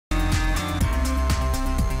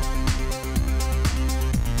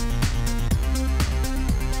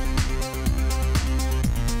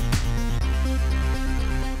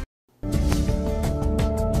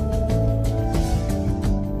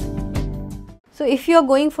So if you are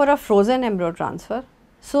going for a frozen embryo transfer,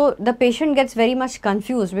 so the patient gets very much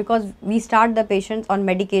confused because we start the patients on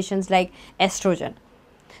medications like estrogen.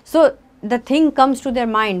 So the thing comes to their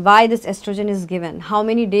mind, why this estrogen is given, how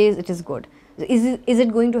many days it is good, is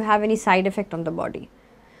it going to have any side effect on the body.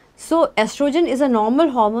 So estrogen is a normal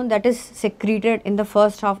hormone that is secreted in the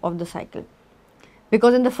first half of the cycle,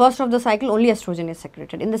 because in the first half of the cycle only estrogen is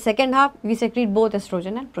secreted. In the second half we secrete both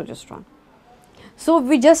estrogen and progesterone. So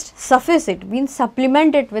we just suffice it, we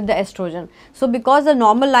supplement it with the estrogen. So because the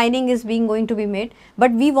normal lining is going to be made,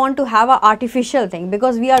 but we want to have an artificial thing,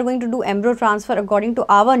 because we are going to do embryo transfer according to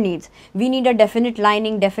our needs. We need a definite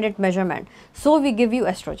lining, definite measurement. So we give you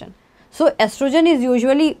estrogen. So estrogen is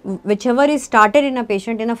usually whichever is started in a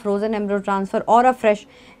patient in a frozen embryo transfer or a fresh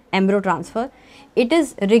embryo transfer, it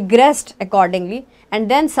is regressed accordingly,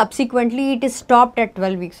 and then subsequently it is stopped at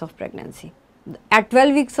 12 weeks of pregnancy. At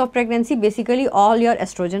 12 weeks of pregnancy, basically all your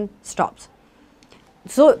estrogen stops.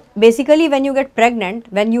 So basically when you get pregnant,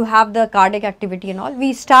 when you have the cardiac activity and all,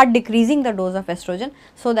 we start decreasing the dose of estrogen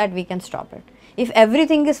so that we can stop it. If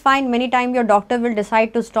everything is fine, many times your doctor will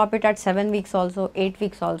decide to stop it at 7 weeks also, 8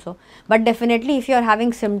 weeks also. But definitely if you are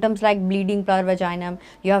having symptoms like bleeding per vaginum,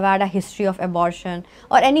 you have had a history of abortion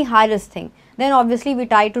or any high risk thing, then obviously we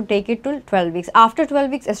try to take it to 12 weeks. After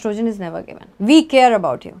 12 weeks, estrogen is never given. We care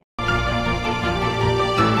about you.